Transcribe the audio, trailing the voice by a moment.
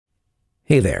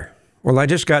Hey there. Well, I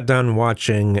just got done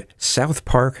watching South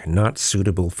Park Not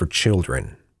Suitable for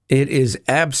Children. It is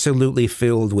absolutely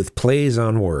filled with plays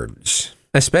on words,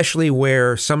 especially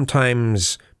where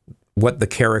sometimes what the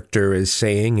character is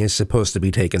saying is supposed to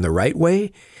be taken the right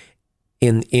way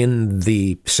in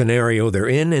the scenario they're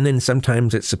in, and then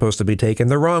sometimes it's supposed to be taken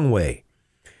the wrong way.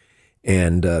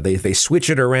 And they switch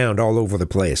it around all over the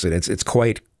place, and it's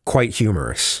quite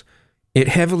humorous. It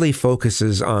heavily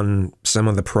focuses on some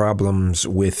of the problems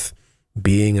with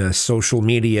being a social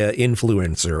media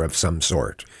influencer of some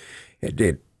sort.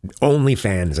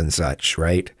 OnlyFans and such,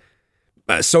 right?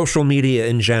 Social media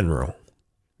in general.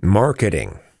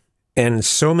 Marketing. And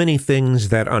so many things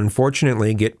that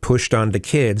unfortunately get pushed onto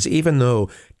kids, even though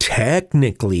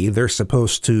technically they're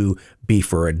supposed to be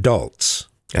for adults.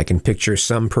 I can picture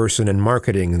some person in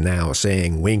marketing now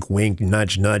saying, wink, wink,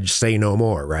 nudge, nudge, say no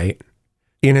more, right?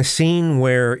 In a scene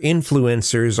where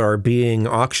influencers are being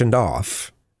auctioned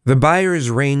off, the buyers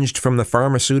ranged from the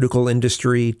pharmaceutical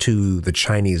industry to the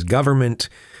Chinese government,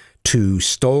 to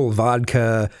Stol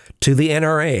Vodka, to the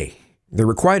NRA. There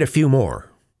were quite a few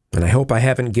more, and I hope I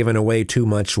haven't given away too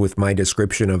much with my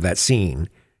description of that scene.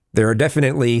 There are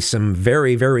definitely some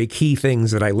very, very key things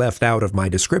that I left out of my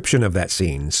description of that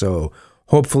scene, so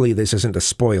hopefully this isn't a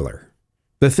spoiler.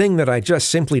 The thing that I just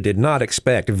simply did not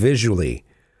expect visually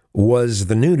was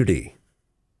the nudity,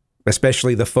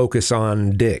 especially the focus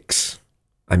on dicks.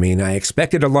 I mean, I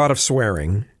expected a lot of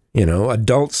swearing,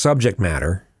 adult subject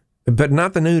matter, but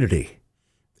not the nudity,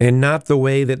 and not the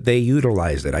way that they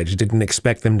utilized it. I just didn't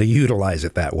expect them to utilize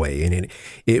it that way, and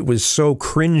it was so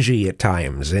cringy at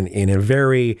times, and in a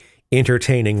very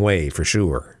entertaining way, for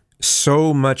sure.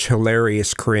 So much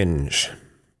hilarious cringe.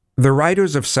 The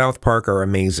writers of South Park are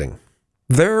amazing.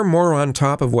 They're more on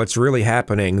top of what's really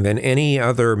happening than any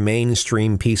other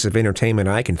mainstream piece of entertainment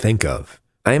I can think of.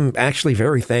 I'm actually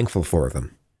very thankful for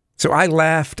them. So I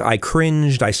laughed, I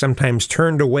cringed, I sometimes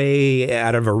turned away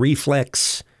out of a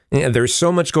reflex. There's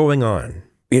so much going on.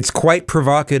 It's quite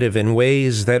provocative in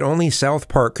ways that only South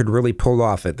Park could really pull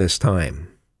off at this time.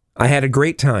 I had a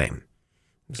great time.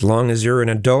 As long as you're an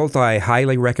adult, I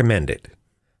highly recommend it.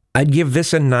 I'd give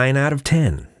this a 9 out of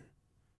 10.